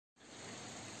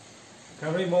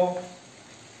kami mo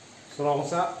serong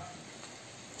sa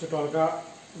cetol ka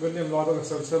gunim lo do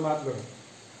sel semat lo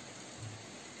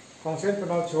kongsen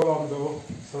penol cholom do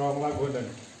serong la gudan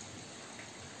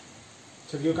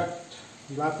cegyu kat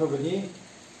lat ko bani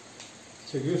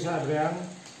cegyu sa adrian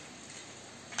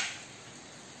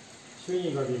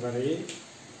sui go di bari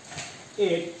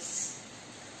it's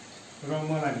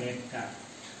Rommula Nyet Kaat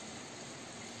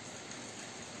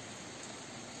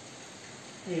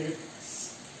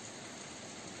it's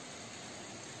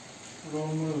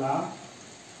Rommula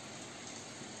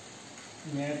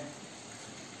Nyet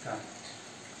Kaat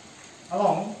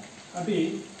along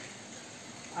abi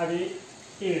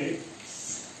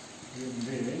it's the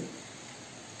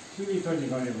sui to di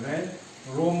go di bari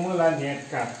Rommula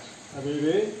Nyet Kaat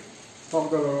abi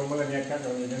talk the Rommula Nyet Kaat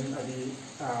or even abi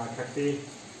kakti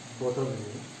bottom.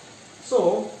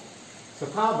 So,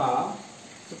 Sathaba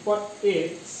support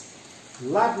its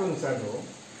Latin shadow.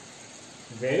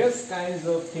 Various kinds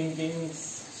of thinkings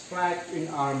strike in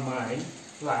our mind,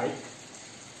 like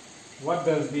what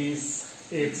does this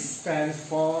it stands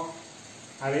for?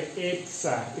 Are its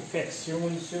effects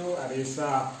human show? Are its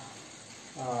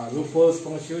lupus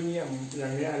function? Yang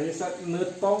ni are its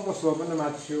nutong pasoman na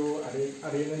macho?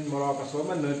 Are its moral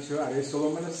pasoman nutcho? Are its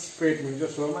soloman spirit munjo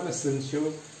soloman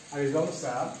sensual? Arizong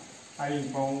sa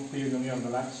ay pong piyong yung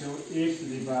malatio if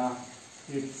diba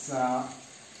it's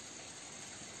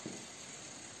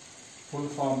full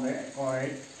form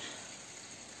record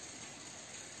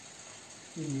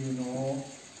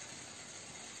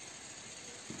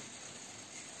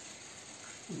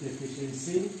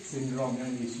immunodeficiency syndrome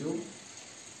yung issue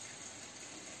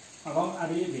along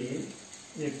aribe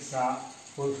it's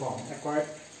full form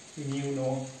acquired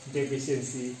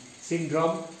immunodeficiency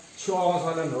syndrome Chong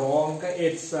sonan wrong ka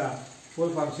it's full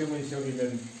function when show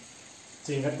even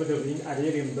chingat betul ini ada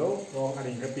rim do wrong ada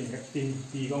yang pin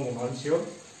ti gong non show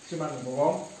cuma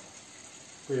wrong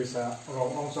kuisa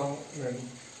wrong ongsong dan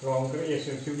wrong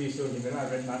creation show di show ini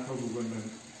ada nak tahu Google men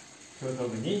show tahu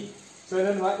ini so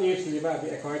then what is liba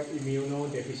the acquired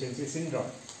immunodeficiency syndrome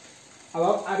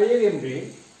along ada rim de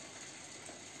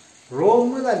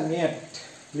Rommula Nyet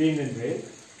linen de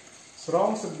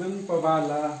strong sebelum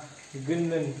pabala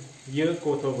gunnan year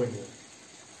koto bani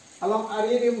along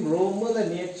arium Rommula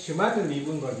Nyet cuma tu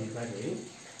libun bagi bani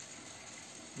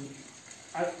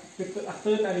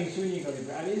akhir aling sunyi kali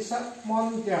tu ari sat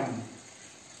montiam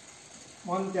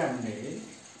ni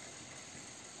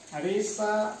ari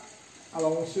sa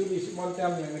along sunyi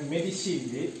montiam yang medicine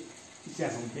ni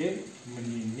isya sampai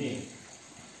menini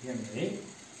yang ni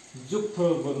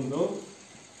jukto bondo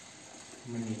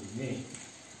menini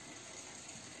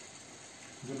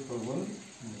jukto bondo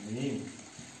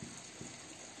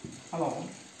along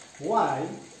why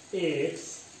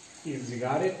AIDS is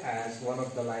regarded as one of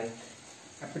the like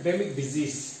epidemic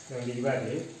disease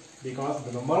because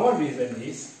the number one reason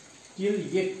is till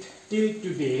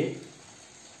today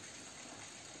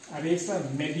there is a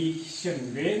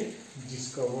medicine way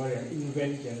discovered and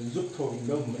invented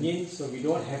so we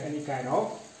don't have any kind of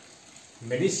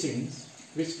medicines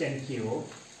which can cure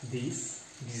this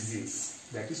disease.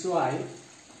 That is why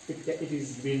it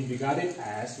is being regarded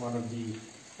as one of the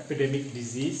epidemic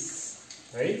disease,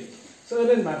 right? So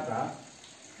then mata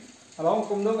along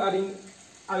kumdong aring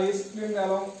alis yung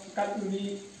along kat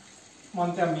ni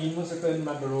monta mimo sa kan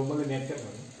Rommula Nyet Kaat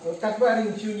kat ba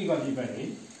aring chuni ko di ba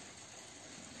ni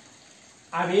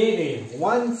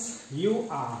once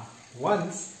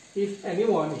if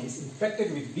anyone is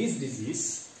infected with this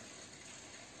disease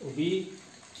be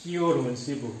cured man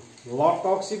sibu lot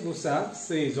toxic busa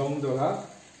say zong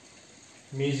dola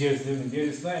measures there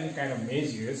is no any kind of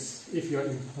measures if you are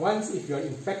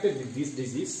infected with this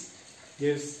disease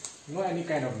there's no any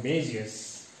kind of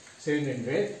measures so in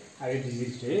red are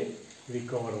disease day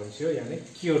recover also yani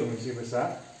cure also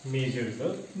busa measures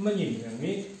do mani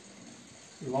yani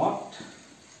lot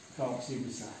toxic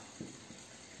busa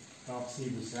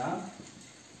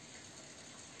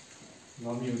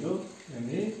lomu do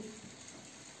yani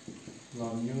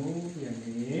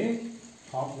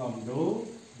top lom do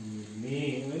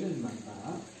ni ngân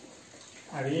mata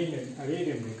ari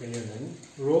dem ne kayan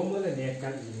Rommula Nyet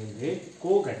Kaat ini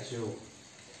ko gacho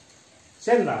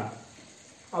senla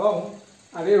along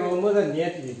ari Rommula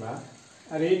Nyet liba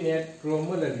ari net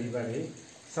Rommula liba re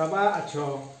saba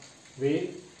acho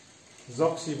we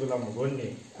zoksi bula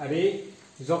mogone ari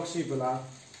zoksi bula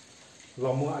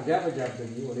lomu ada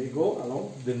deni orego along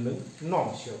deneng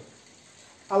non show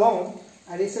along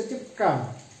ari secip kam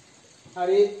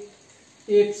ari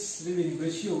it's really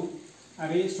ratio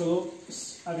ari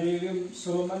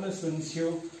solo mana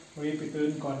sensio we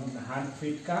pitun kon hand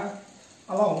fit ka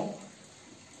along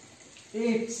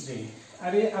 8th day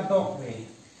are adok day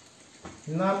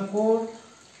namkor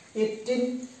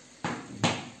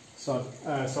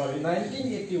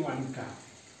 1981 ka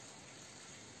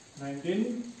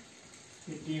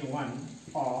 1981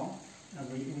 or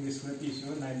English word is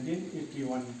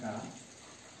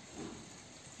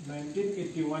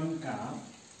 1981 ka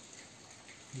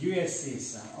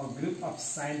USA's a group of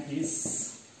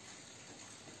scientists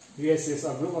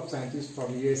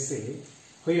from USA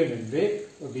who will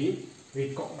be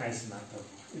recognized matter.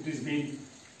 It is been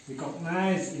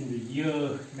recognized in the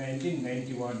year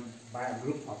 1991 by a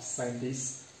group of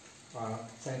scientists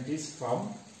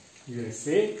from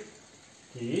USA.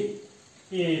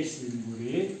 AIDS is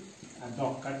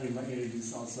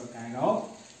also a kind of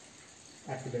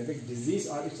epidemic disease,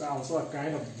 or it's also a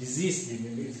kind of disease.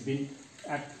 It's been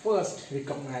at first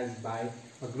recognized by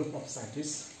a group of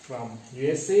scientists from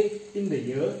USA in the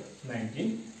year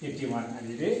 1981.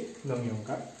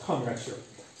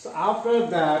 So after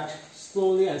that,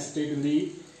 slowly and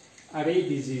steadily, array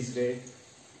disease rate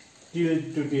till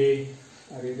today,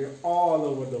 all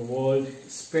over the world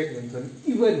spread into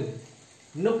even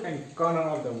nook and corner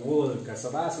of the world.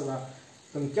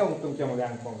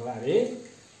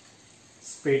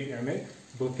 Spread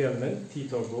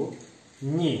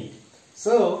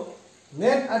so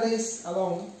net adis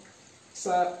along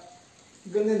sa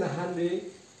ganin na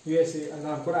handi USA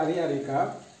anam ko ari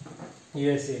ka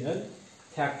USA nan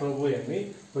thak to bo yang ni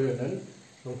boyo nan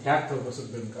nong thak to ko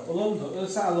sudun ka along do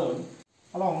sa along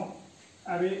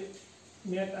ari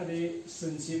net adi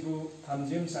sensibu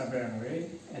thamjim sa bang we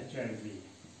HIV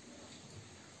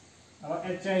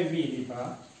HIV di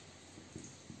pa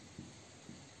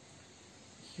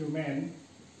human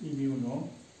immunovirus.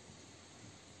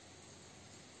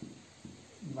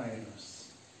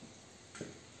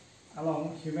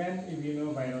 Along human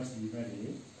immunovirus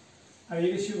delivery,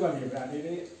 I sugar liver,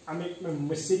 I make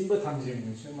missing but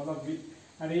hamjim, so one of it,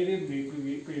 I really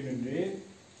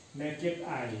naked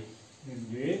eye, and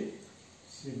then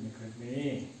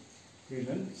simicate,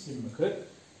 simicate.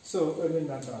 So, early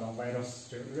that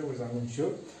virus was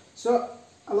unsure. So,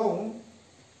 along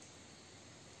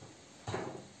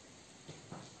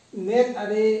net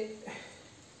are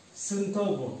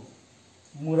suntobo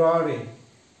murare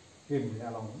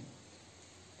along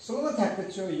so the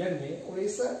temperature yanni or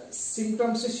is a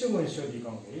symptoms show the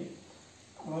conge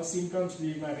symptoms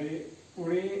libare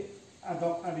ure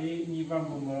adopt are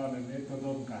nivam muran and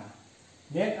todonka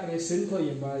net are sinto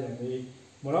yamba yanni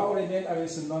mura or net are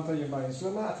sinanta yamba in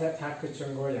suma attack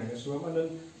chungo yang swim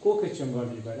and cook chungo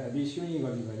libare abishuni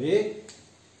libare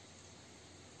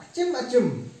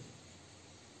achim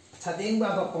Sading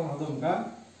ba pong hadong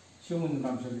ka, sumun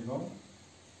bam siya dito.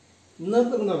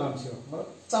 Natung na bam siya,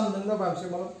 cham nang na bam siya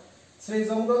malo. Sri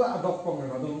zong do la adok pong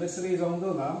hadong, de sri zong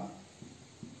do la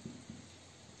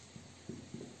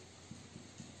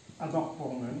adok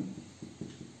pong nan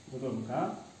hadong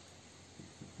ka.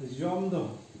 Jom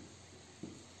do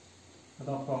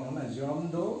adok pong nan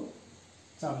jom do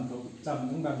cham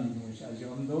nang bam ni mo siya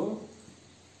jom do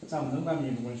cham nang bam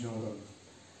ni mo siya.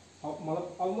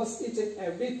 Almost each and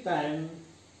every time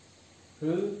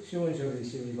who human should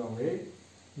receive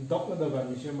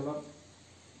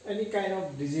any kind of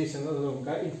disease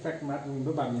in fact mat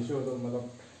do ban show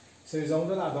so zong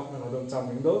do la dok na do cham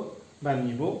do ban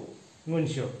ni bu ngun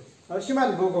show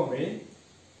shiman go go me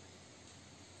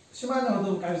shiman na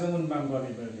do ka zong ban go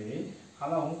ni be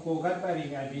hala hong ko gat pa ri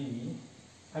ga bi ni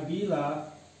abila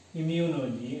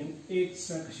immunity it's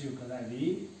a shu kala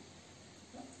di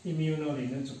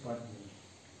immunodeficiency support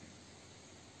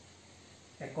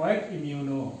acquired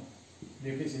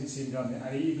immunodeficiency syndrome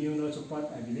ari immuno support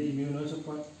ari immuno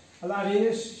support ala ari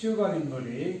sugar in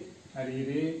body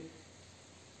ari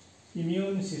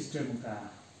immune system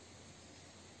ka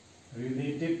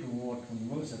related to what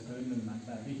mo sa turn na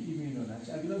ta di immunodeficiency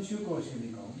ari lang sugar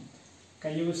silicon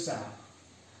kayusa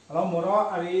ala moro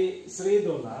ari sri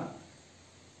dola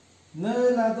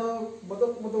na do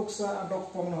bodok sa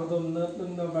adok pong hodom na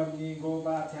no bagi go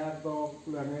ba thak do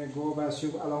lange go ba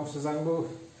shu along sazang do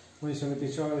mun sung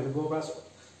ti cho go ba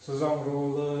sazang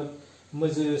ro le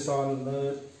mje son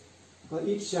le ko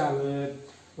ik sha le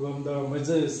lom do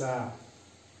mje sa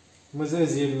mje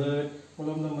zin le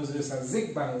lom do mje sa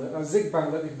zik bang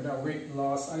le is bra weight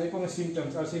loss ani pong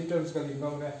symptoms ka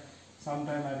lingong na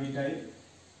sometime abi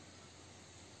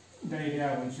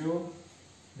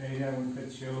diarrhea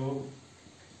mun show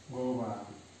go ba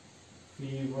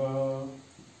fever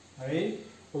ai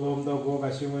lom do go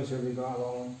ba shimun show bi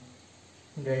along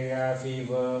diarrhea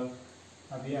fever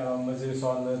abi along mazu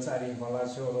son le chari bala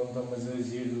show lom do mazu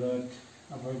zil le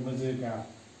abai mazu ka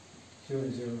show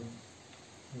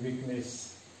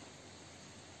weakness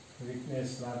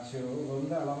weakness là chiều vốn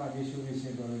đã long abi su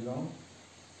visible long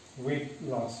weight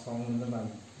loss phong nó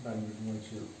bằng một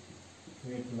chiều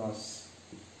weight loss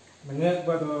mình nghe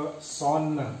bao giờ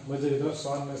son nè bây giờ đó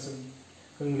son là sự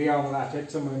hưng liao là chết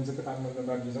cho mình sẽ tăng mình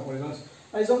bằng gì giống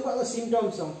ai giống bao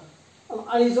symptoms xong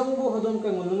ai giống bao hôm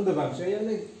cái nguồn lương được bằng sẽ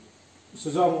này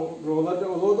sử dụng roller đó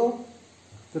đó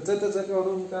tất cả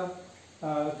orang ta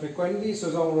frequently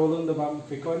sử dụng roller được bằng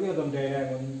frequently đồng đề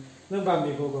là nó bằng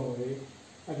mình vô cùng đấy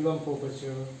anh long phố cái chỗ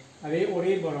anh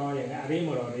ore mà rồi anh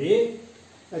mà rồi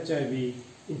HIV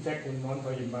infect non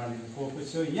thôi mà mình phố cái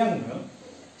chỗ young nữa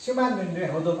chứ mà mình để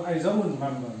hồi đó ai giống mình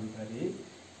bằng đấy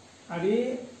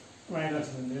anh virus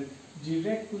mình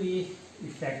directly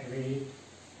affect the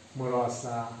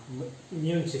morasa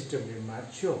immune system de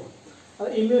macho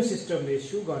immune system de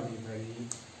sugar de mari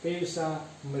pesa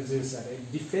mazes are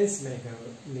defense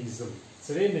mechanism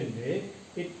so then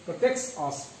it protects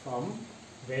us from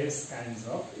various kinds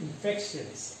of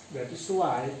infections. That is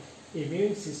why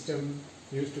immune system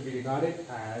used to be regarded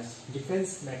as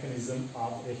defense mechanism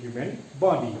of a human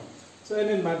body. So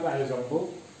in my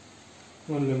example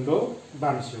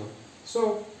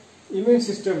so immune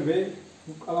system de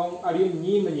along arium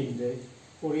ni maninde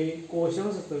ore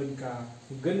koshang sa turun ka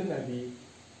ganun abi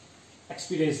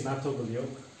experience na to bulyo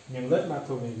nyang let na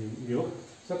to bulyo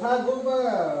so tha go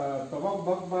ba tabak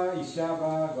bak ba isya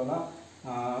ba gola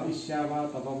isya ba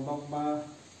tabak bak ba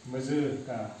mazu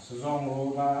ka suzong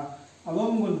ro ba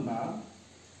along mun ba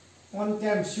one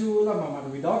time shu la ma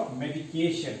without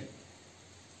medication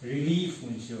relief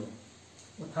mun shu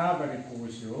tha ba re ko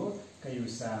shu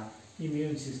kayusa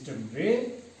immune system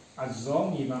re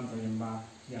azong imam thayma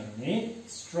yang ni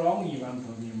strong imam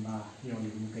thayma yang ni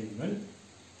kaiman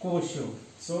kosho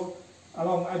so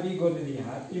along abi gonali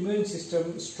ha immune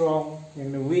system strong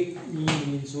yang weak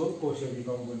means so kosho di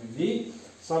gonali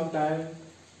sometime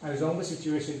azong the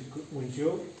situation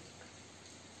muncho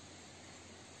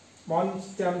mon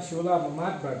jam shula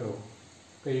mamat bado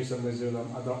kayu samazulam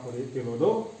adok ori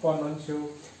tilodo ponon shu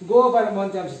go bar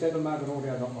mon jam sita ma ro ri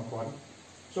adok ma pon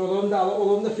so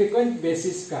along the frequent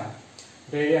basis ka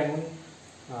dari yang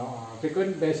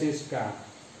frequent basis ka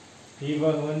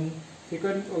fever one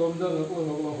frequent along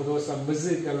the some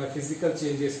physical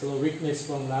changes kalau weakness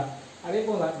pun lat ada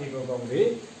pun lat di gogong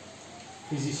di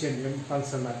physician yang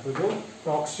function lat tu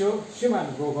talk show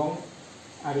cuman gogong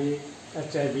hari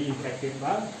HIV infected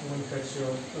ba infection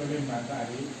early mata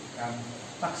hari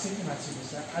toxic masih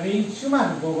besar hari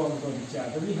cuman gogong tu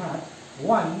bicara lihat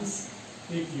once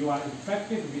if you are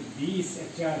infected with these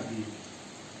HIV,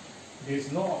 there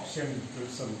is no option to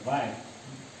survive.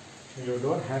 You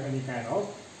don't have any kind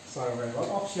of survival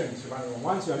options.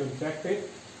 Once you are infected,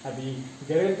 I'll be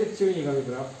guaranteed to you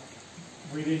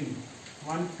within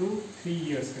 1 to 3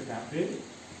 years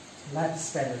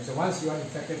lifespan. So once you are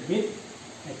infected with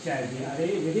HIV,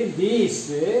 within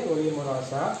these, ori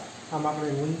morasa,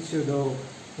 amakre munsudo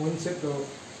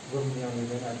gumnyang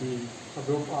adi a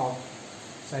group of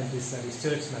scientists and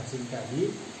research masih kali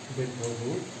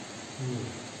berbohong ni.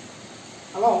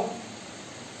 Along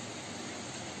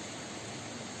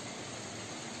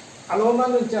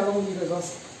mana calon ni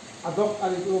terus adop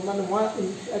alitu mana mua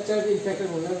HIV infected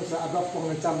mana terus adop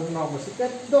pengencam nama mesti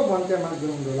tu monte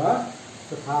macam dola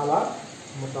terhala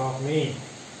mudah ni.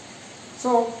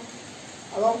 So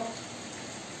along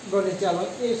goni calon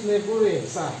is nebule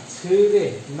sah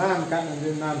ciri nam kan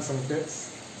ada nam sengket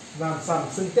nam sam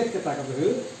sengket kita kata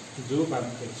ju ban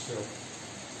kesho.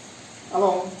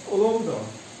 Along ulum do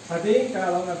tadi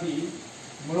kalau nabi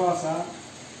merasa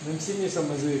mempunyai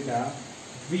semazika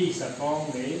visa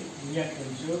tong de nyet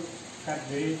kunju kat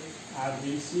de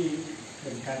RBC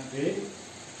dan kat de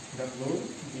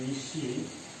WBC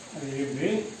ada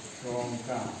de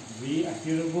rongka v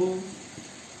akhirbu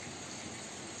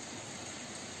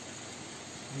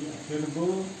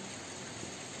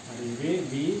ada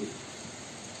v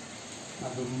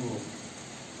adumbu.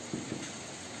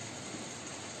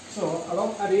 So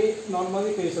along are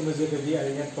normally kayo semazika di are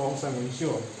tong sa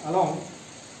mensyo along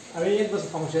Arrange bus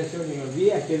function show ni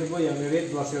V akhirnya yang red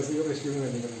blood cells itu rescue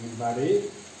ni dengan body.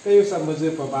 Kayu sama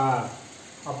je pabah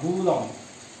abulong.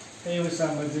 Kayu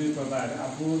sama je pabah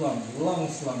abulong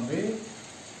lungs lambe.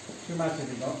 Cuma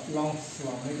cerita lungs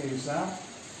lambe kayu sa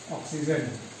oxygen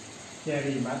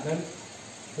carry makan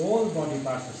whole body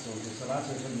parts so salah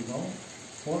satu ni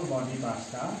whole body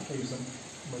parts ka kayu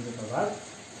sama je pabah.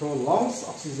 So lungs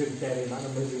oxygen carry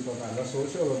makan je pabah. La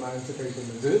social mana kayu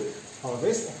sama je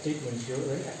always active mensyo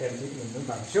and attentive men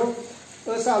bangsyo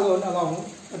salon along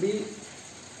abi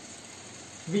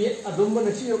vi adum ban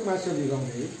chi yok ma so di gong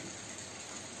de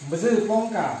mzil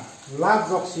pong ka lab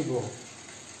jok sibo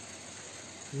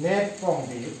net pong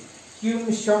de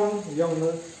kim song dòng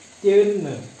nữa tiền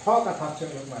nữa thọ cả tháp trong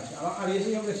mà chứ à đây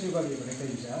sẽ dòng siêu cái gì vậy cái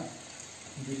gì sao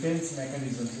defense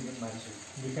mechanism siêu mà chứ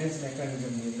defense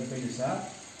mechanism này cái gì sao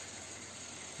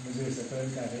bây giờ sẽ tới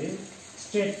cái đấy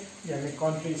state yani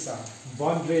country sa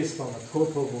boundaries của thô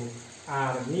thô bu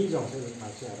army dòng siêu mà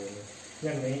chứ à đây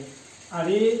yani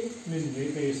ari mình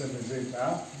về cái sự bây giờ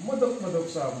cả một độc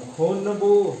sa một khôn nó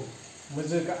bu bây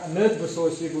giờ cả nước bu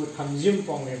so siêu bu tham jim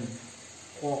phong em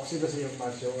hoặc siêu cái mà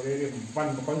chứ ở đây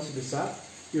văn một con siêu sa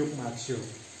yêu mà chứ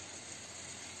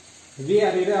vì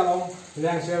ở đây là long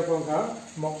lang xe phong cả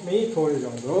một mấy thôi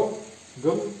dòng đó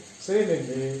gum sẽ lên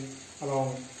để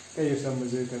long cái sự bây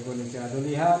giờ cái con này cho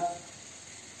đi ha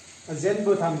dân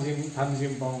bu tham jim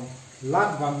phong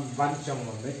lát văn trong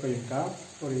lòng đấy cái cả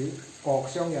rồi cọc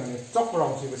xongอย่างนี้chọc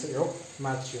lòng siêu cái yêu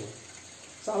mà chứ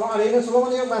sao long ở đây nó số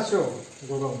bao mà chứ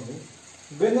gồm gồm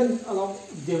cái nên long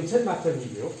điểm chết mà thật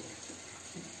nhiều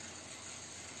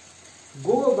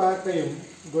Google ba cái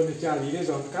gọi là trả lý để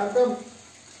dọn các cái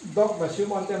đọc và siêu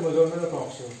món tem mà dọn nó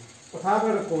cọc siêu có tháp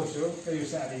cái cổ siêu cái yêu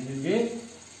sẽ đi đến cái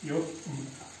yêu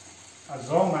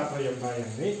dọn mà thôi yang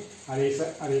bayang ni ở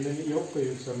đây nên yêu cái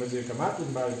yêu sẽ mà dễ cái mát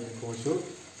in bayang cổ siêu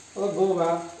ở Google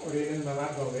ba ở đây nên mà mát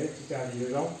dọn đấy chỉ trả lý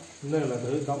để dọn nơi là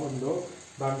thứ đọc ấn độ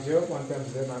bằng siêu món tem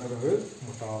sẽ mà cái thứ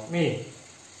một tờ mi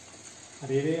ở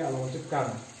đây đi along chụp cam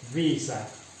visa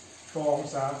form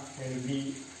sa hay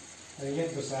vi hay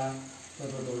hiện thực sa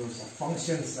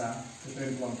function sa itu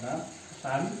yang kita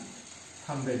tan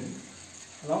hamden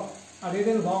lo ada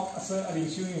yang lo asal ada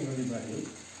isu yang lebih baik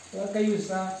lo kayu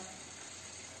sa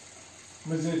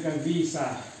menunjukkan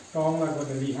visa kalauเรา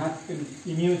จะlihat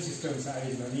immune system sa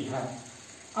ada lihat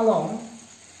along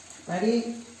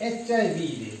tadi HIV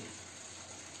ni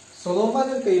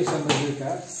Solomon dan kayu sa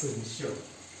menunjukkan sensio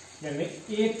yang ni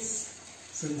AIDS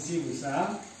sensi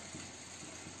besar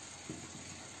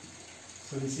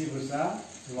sensi besar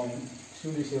long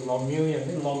sudah sih long mu yang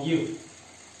ini long u,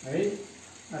 right?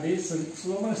 Ada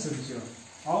selama sensio.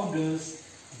 How does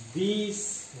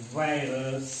this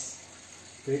virus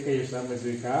kayak sama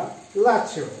juga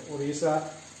lacho?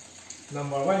 Orisa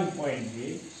number 1 point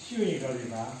di sini kali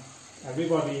lah.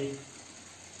 Everybody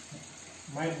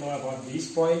might know about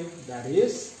this point. That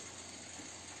is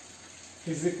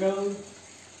physical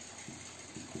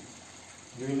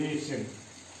relation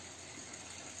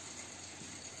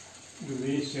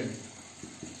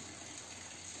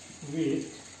with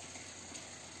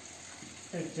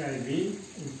HIV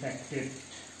infected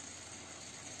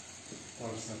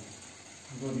person.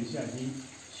 Go bisa di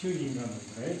shooting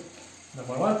right?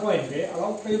 Number 1 point deh,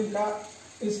 along film ka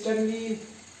instantly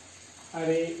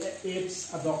ada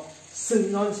AIDS atau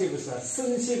non si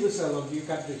besar lagi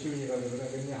kat di shooting kan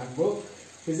ini hanbo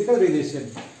physical relation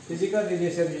itu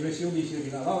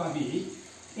shooting along abi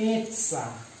AIDS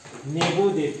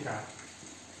nebudetka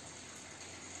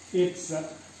it's a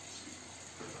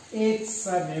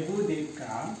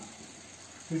nebudetka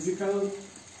physical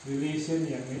relation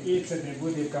yang it's a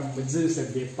nebudetka maju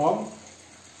sedepom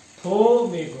tho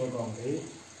me gorong de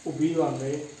ubilon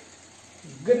de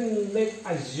genlek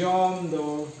ajom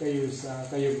do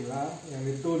kayumla yang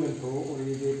itu nentu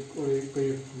ori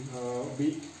bi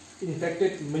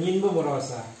infected menyinbo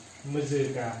merasa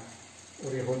mezeka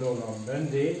ori hodolom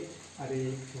dan de ada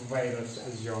virus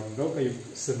ajom do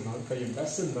kayum ka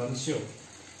senon sio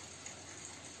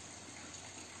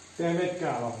temet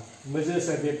ka lo meje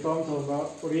sedepom tho ba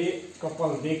ori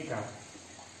kapal deka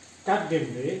kat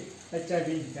dem de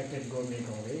HIV infected go me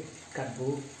go de kat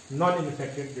bu non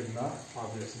infected dem na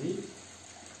obviously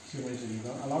sio me jeli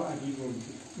ba along adi go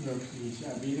no ni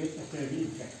sha bi de HIV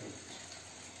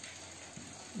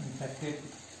infected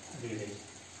de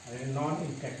non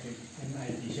infected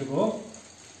NIT sio go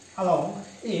along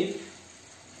if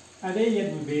ada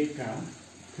yang berbeza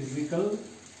physical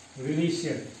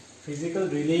relation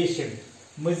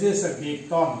mezir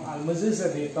sebetom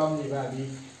ni bagi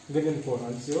geden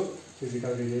poran sio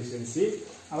physical relationship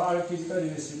kalau ada physical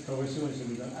relationship professional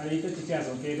juga ada itu tidak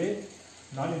oke deh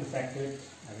non infected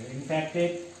ada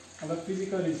infected kalau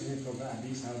physical relationship juga ada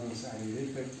sahabat ada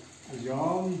itu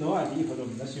jom do ada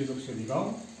belum dah sio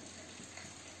juga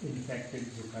infected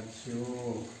juga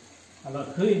sio kalau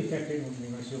infected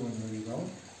mungkin masih menurut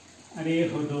ada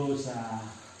hodo sa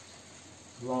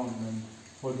long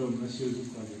hodo masih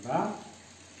juga juga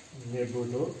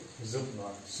nebodo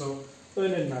zuknor so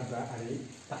earn mata ada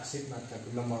taksib mata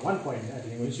number 1 point ada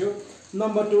yang unsur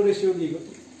number 2 ratio ni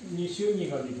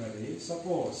kalau diberi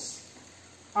suppose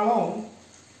along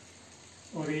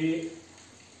ori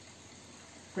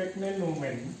pregnant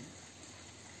woman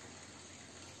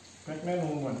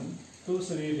tu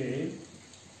sendiri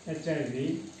HIV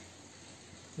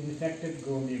infected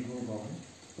go me go on.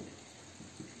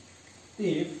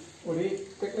 If ori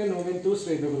tekne nomen tu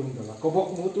sre do grum da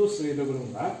kobok mu tu sre do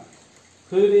grum ba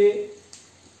huri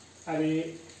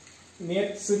ari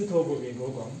net sun tho bo ge go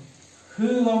on hu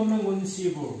lom nang un si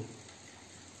bu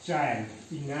child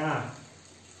inga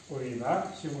ori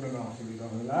ba shung no no si do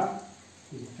la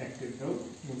infected do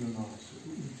mun no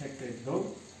infected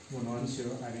do mun on so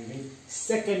ari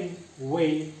second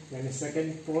way yani second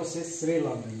process sre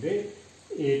lom de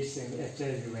AIDS and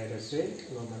HIV virus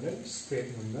lomanen spread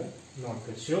number not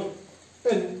show.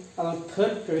 Then our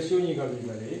third question you got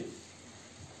libere.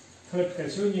 Third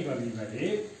question you got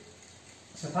libere.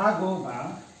 Satago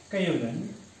ba kayunan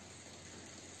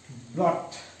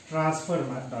blood transfer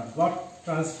mat blood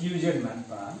transfusion mat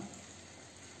ba.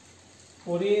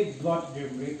 Ore blood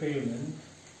give kayunan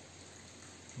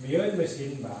mayor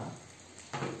machine ba.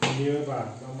 Mayor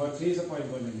ba number 3 sa point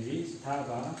one ni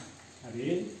sataba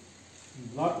ari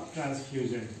blood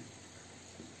transfusion.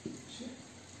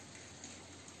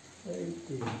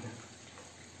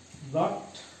 Blood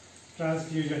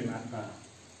transfusion mata.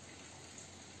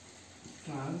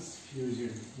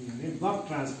 Transfusion. Yani blood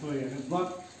transfer yani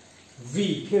blood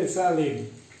V ke salim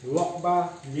lok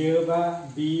ba year ba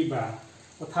B ba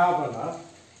otha ba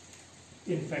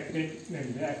infected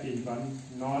nên để tin ban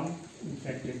non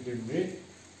infected đến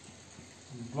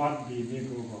blood B ne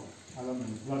go go. Alam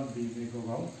blood B ne go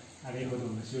go. Ari ho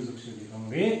dong siu zuk siu dong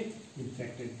re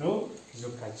infected to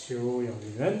zukachu yang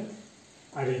dinan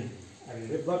ari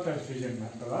blood transfusion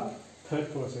mata third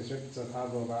process so tha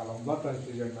go ba long blood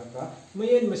transfusion mata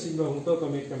main machine go hong to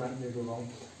commit command ne go long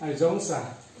ai jong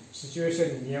sa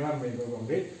situation niama me go long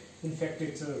re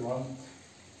infected so long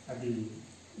abi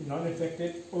non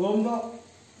infected olom no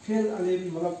phel ali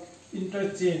malab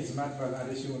interchange mata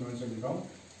ari siu non so long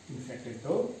infected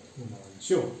to non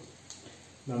sure.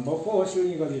 Number 4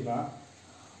 showing galiba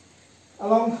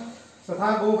along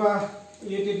sathagoba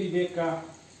yeti beka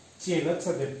chelat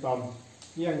sa deptom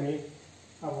yang ni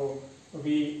abo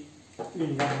bi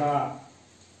lingamba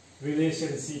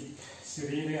relationship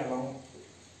sirine along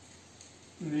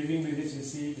living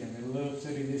relationship and love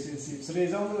relationship so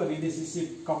result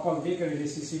relationship couple beka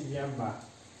relationship yamba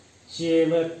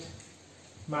chelat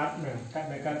mat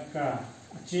na kat ka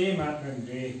che mat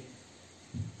re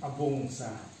abong sa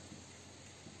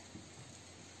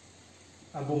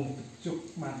abong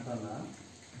cuk mantala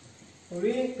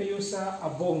ori kayo sa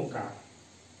abong ka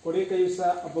ori kayo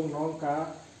sa abong non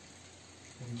ka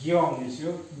gyong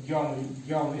isu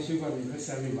ka ni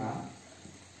saliva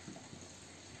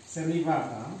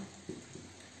ka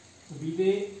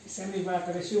bide saliva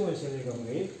ka resu mo saliva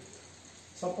mo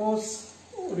suppose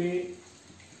ori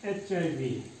HIV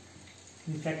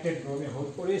infected no me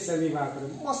hot ori saliva ka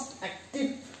most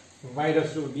active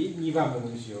virus will be niva mo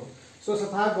so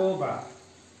sathago ba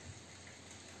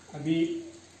abi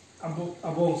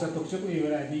abong sa tukchuk ni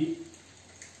wala abi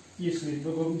islit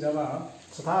bogom jaba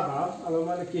sathaba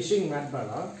aloma kissing mat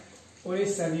bala ore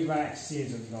saliva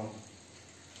exchange no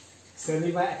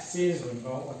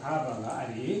othaba la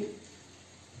ari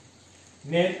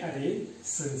net ari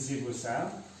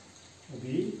sensibusa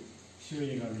abi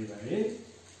shuri ga libare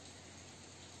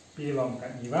pilom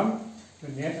kan nivam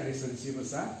net ari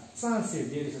sensibusa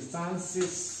chances there is a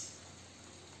chances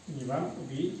nivam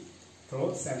abi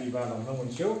to saliva long no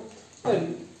show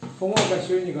and form of the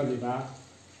showing galiba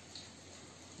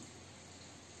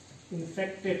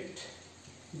infected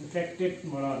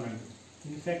moranan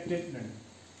infected nan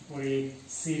ori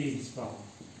syringe pong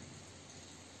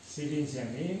syringe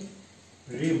yani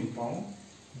rim pong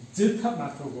jutha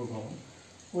matho go pong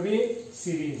ori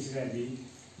syringe ready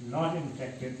not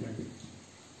infected nan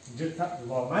jutha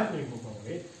lomat ni go pong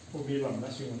re obi lam na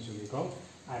shung chuli ko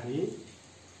ari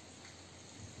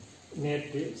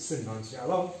net syndrome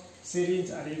along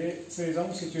syringe ari re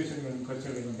some situation when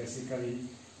culturally basically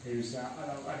use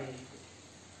ari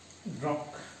drug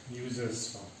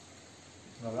users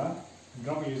wala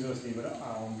drug users liver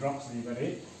drugs liver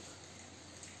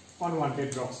unwanted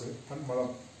drugs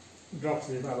drugs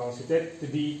liver along sit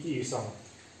to be use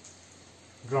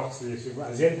drugs liver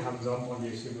azen thamjom on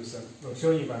use so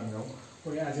showing ban no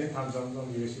or azen thamjom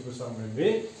on use so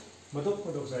be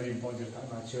matok sari important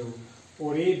ma chu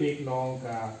ori big long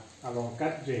ka along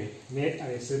kat re net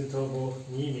ari sentobo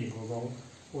ni ni go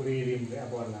ori rim re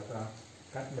abon la ka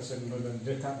kat masen non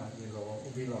de ta ma ni go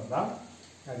ubi lo ba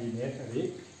ari net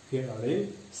ari fir ale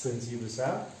sensi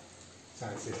busa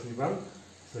chances ni bang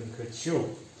sen ke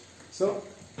chu so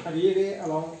ari re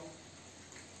along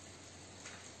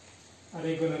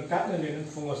ari go nan kat ne nan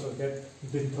fungo so that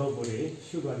din tho bore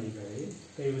sugar ni be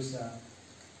kai busa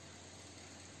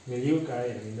miliu ka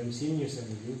yani nam sin yu sa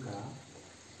miliu ka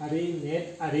ari net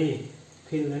ari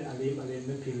phil nan alim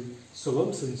nan phil solom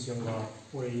sun siang ga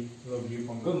oi logiu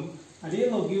pong gum ari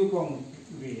logiu pong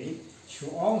we chu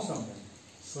ong som nan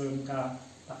sơn ka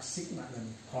taksik na nan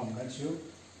thom ga chu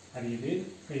ari de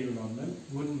kayu lom nan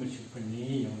mun mu chu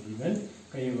pani yong di nan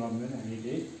kayu lom nan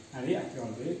ari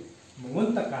akyol de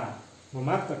mun taka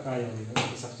mumat taka yong di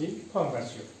nan sakchi thom ga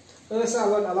chu sa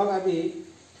lon along abi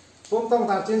pom tong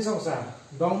ta chen song sa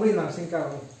dong bri na sing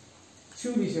ka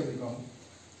chu li se bi kong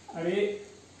ari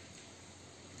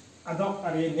adok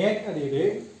ari net ari de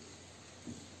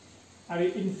ari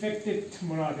infected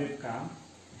mura de ka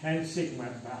handshake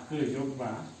mat ba ke jok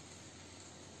ba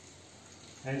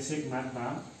handshake mat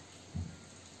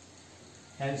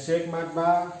ba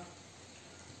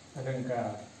adang ka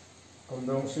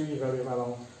kondong sui ga le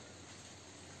balong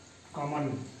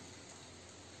common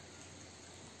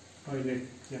toilet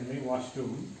yang ni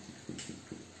washroom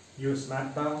use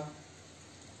mat ba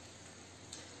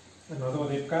another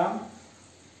de ka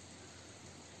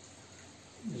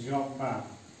jok ba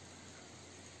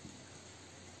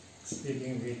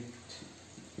speaking with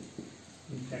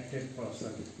infected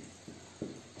person.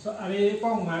 So ari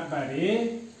pong mat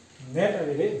bari net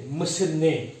ari mesin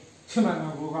ne. Cuma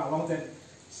ngaku ka long ten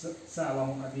sa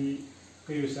long abi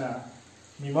kayu sa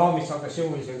mi mau mi sok ka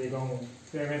siu mi sa di kong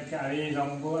pemet ka ari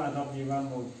long bo adop mi ba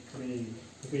mo pri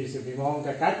kayu sa mi mau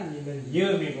ka kat mi men ye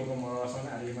mi ko mo son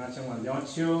ari ma chang ma liao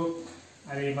chu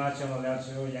ari ma chang ma liao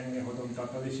chu yang ne hodom ta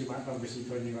ta si ma ta besi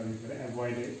to ni ba ni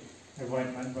avoid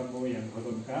man ba mo yang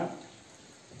hodom ka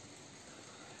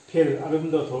phil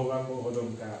arumdo thoga mo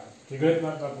hodom ka kigat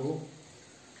ma ba bu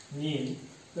ni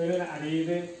le ari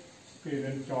de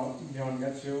peren cho nyon ga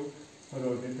chu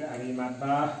hodo de ari ma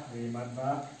ba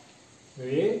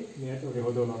re ne to re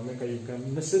hodo long ne kai ka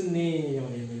mesin ni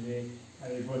yong ni le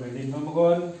ari bo na lin ma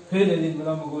gon he na lin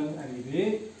ma gon ari de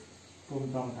kum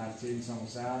tong ta chin song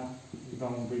sa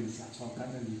dong bil sa cho ka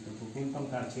na li to kum tong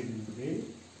ta chin de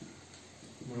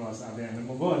mo sa be na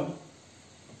mo gon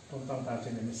kum tong ta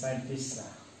chin ni scientist sa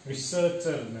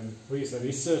researcher nan who is a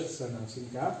researcher nan sin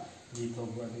ka di to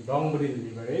bo ni dong bil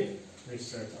li bare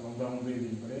research along dong bil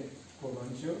li bare ko ron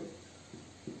chu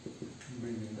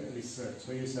bil li bare research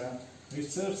so is a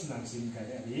research nan sin ka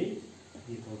di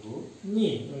to bo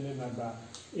ni no le ma ba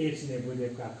age ne bo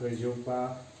de ka ko jo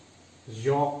pa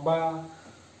jok ba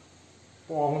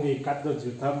pong di kat do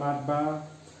ju tha mat ba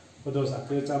bodo sa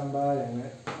ke cham ba yang ne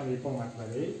ari pong mat ba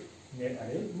le net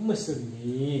ari mesin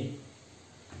ni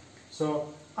so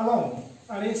along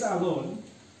ari sa alone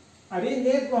ari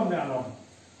net lom na along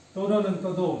todo nan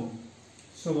todo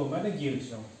solo ma de gil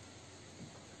so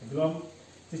belum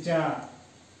ticha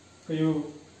kayu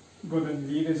golden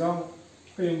li de song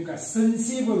kayu ka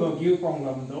sensible of you pong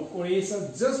lam do ori sa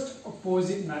just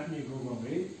opposite nat ni go go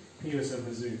be kayu sa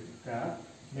bazu ka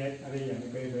net ari yang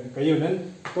kayu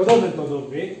nan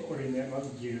todo be ori net was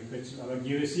gil ka chu ala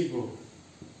gil si go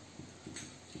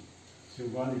chu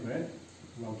ba ni be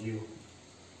log you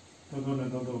todo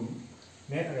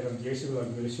net ari lam gil si lo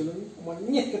gil si lo mo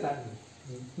nyet ka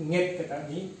ta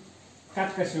ni kat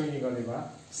ka su ni go le ba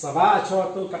saba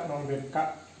cho tu kat non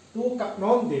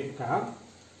de ka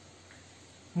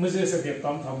मुझे से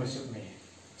देवताम थमसुक में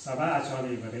सभा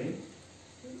आचार्य बरे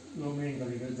लोमें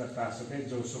गली में जत्ता सुके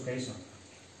जो सुके सो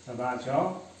सभा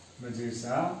आचार्य मुझे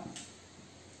सा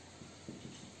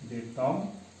देवताम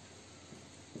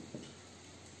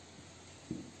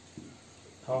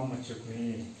थमसुक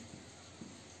में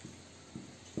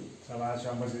सभा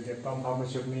आचार्य मुझे देवताम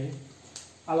थमसुक में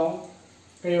along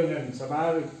kêu nên सभा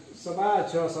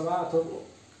तो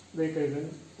đây kêu nên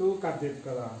tu cắt đẹp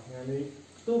cả là yani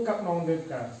tu cắt nong đẹp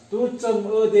cả tu châm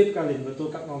đẹp cả liền và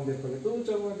tu cắt nong đẹp cả tu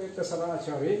châm đẹp cả sao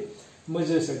cho biết mới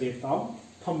giờ sẽ đẹp tóm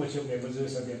không mà chịu để mới giờ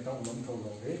sẽ đẹp tóm lắm thôi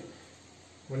rồi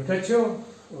mình thấy chưa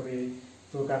rồi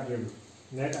tu cắt đẹp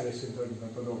nét ở đây xin thôi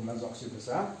mình tôi đồng là dọc sự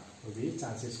sa bởi vì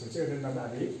chances của chơi nên là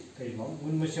đấy cái món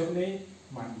mình mới chịu này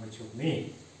mạnh mới chịu này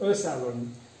ở salon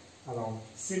along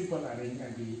simple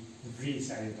arrangement V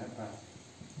sai thật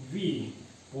V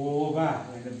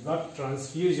Ova and blood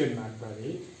transfusion mat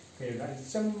bari kaya da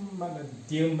cham man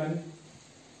diam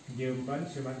ban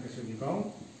chuman ka su di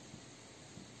kong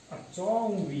a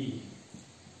chong vi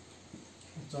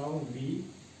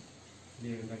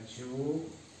le ga chu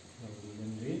no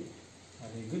den ri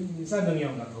ari gun sa nang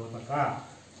yong na tho ta ka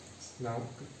now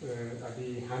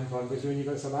abi han phon ka su ni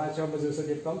ka sa cha ma ju sa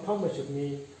de tom thom ma chuk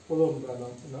ni olom ba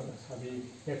no abi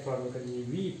net phon ka ni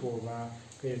vi po ba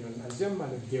cái nên anh xem mà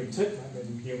được kiểm chất mà được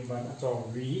kiểm và đã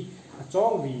cho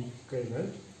vì cái nên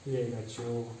về là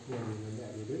chiều về là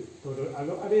để đấy tôi rồi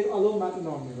alo mà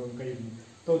nó mình còn cái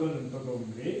tôi rồi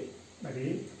đấy mà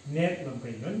đấy nét làm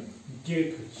cái nên kia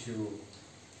cái chiều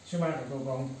cuma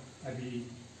kalau adi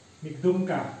mikdum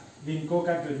ka linko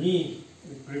ka ni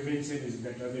prevention is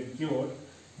better than cure.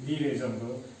 Di reason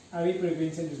do, adi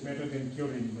prevention is better than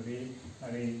cure in body.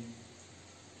 Adi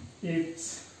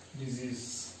AIDS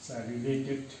disease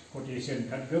related quotation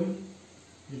katgum,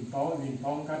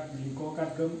 limpong kat linko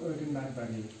katgum erdin nat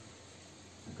body.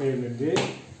 Kaya nende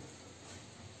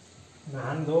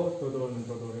nahan do todo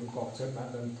rim kokset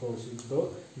nat dan thosi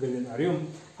do gelin arium.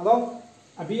 Along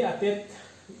abi atet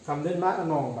kamden ma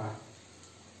anong ba.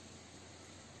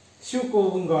 Shuko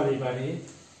bungali bari,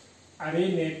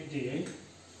 ari net di.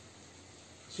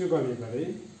 Shuko bari.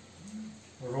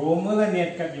 Rommula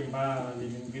net kat imba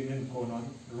limin gelin konon.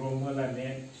 Rommula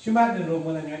net. Shumat dan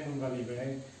Rommula net bungali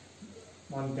bari.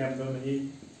 Montem do mani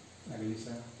ari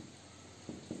sa.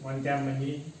 Montem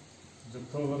mani.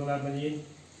 Zukto bangla mani.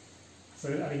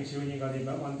 Sir aring shuni gali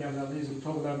ba montem do mani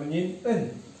zukto bangla mani.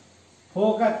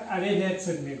 Fokat ari net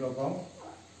sen mi gokong.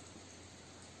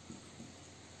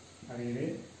 Ari re.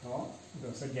 No,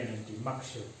 those are guaranteed.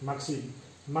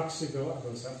 Maxi go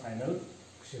those are final.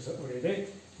 So already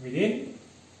within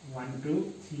 1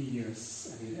 to 3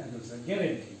 years. Those are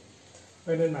guaranteed.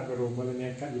 When the Rommula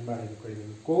net kat ibarat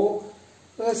ko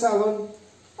salon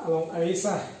along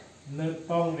Arisa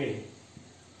nertong re.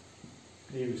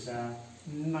 Reusa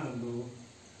nangdo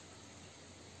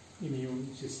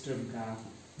immune system ka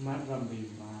matrambi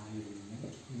ba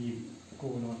ni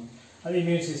konon. Al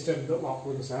immune system do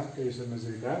wakun sa kayo sa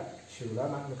mazurga shula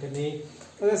mak mukani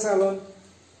ada salon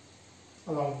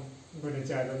along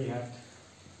berbicara lihat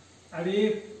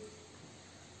ari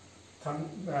tham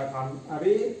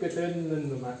ari peten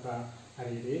mata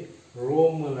ari de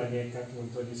Rommula net kat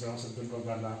untuk di seorang sentun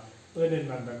pegala eden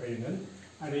mata kainan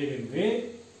ari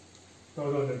de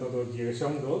todo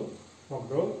girsong do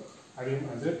wakdo ari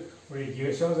mazut uri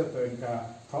girsong sa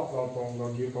tenka thok lopong lo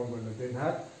girpong berden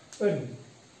hat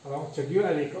Along chagyu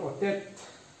ari ka otet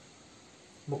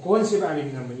mukon siba ari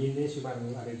na manini siba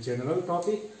ng ari general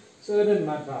topic so then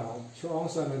mat ba chuang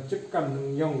sa ng chip kam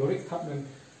ng yong lorik thap ng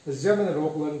zaman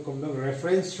roklon kum ng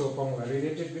reference show pong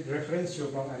related with reference show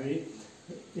pong ari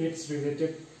it's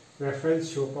related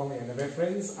reference show pong and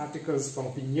reference articles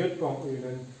pong pinyot pong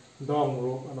ilan dong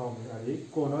ro anong ari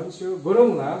konon show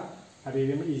gurung la ari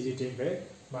rim easy take be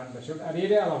mat ba show ari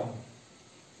de along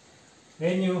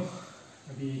menu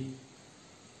abi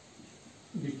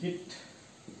dikit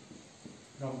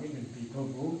dong cái pi thô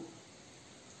bu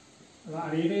là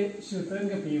đi đấy sư tên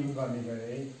cái pi còn này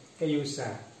vậy cái yêu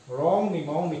sa rong mi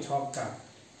mong mi chọc cả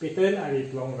pi tên đi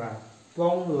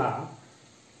plong là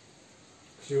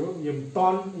sư yếm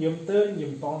tên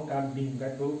yếm ton cả bình cái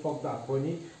tu phật đạo của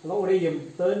ní lâu đây yếm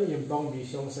tên yếm ton bị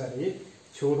xong sa đi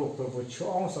chú đục tôi vừa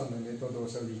chọn xong rồi tôi đồ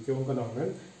sa bị kêu cái đồngนั้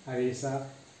นđi sa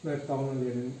nơi ton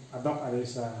liền adopt đi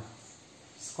sa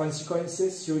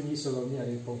consequences you ni solo ni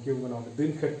ari pokyu ngono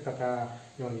din khat taka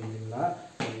yoni la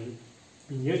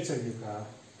pinyet chen ka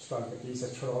start ka ti sa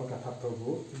choro ka thap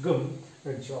bu gum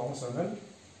en chong sanan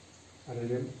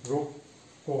ari ro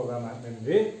ko la ma men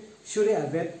de shuri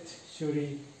avet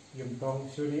shuri yumtong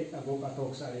shuri abu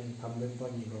atok sa in thamden to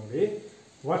ni ro re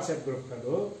WhatsApp group ka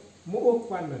do mu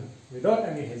up man without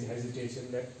any hesitation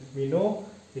that we know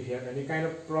if you have any kind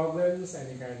of problems,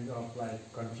 any kind of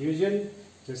like confusion,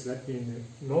 just let me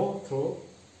know through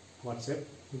WhatsApp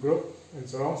group and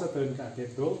so on. Sa turn ka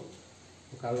dito,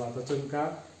 kalau atau turn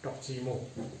ka talk to you more.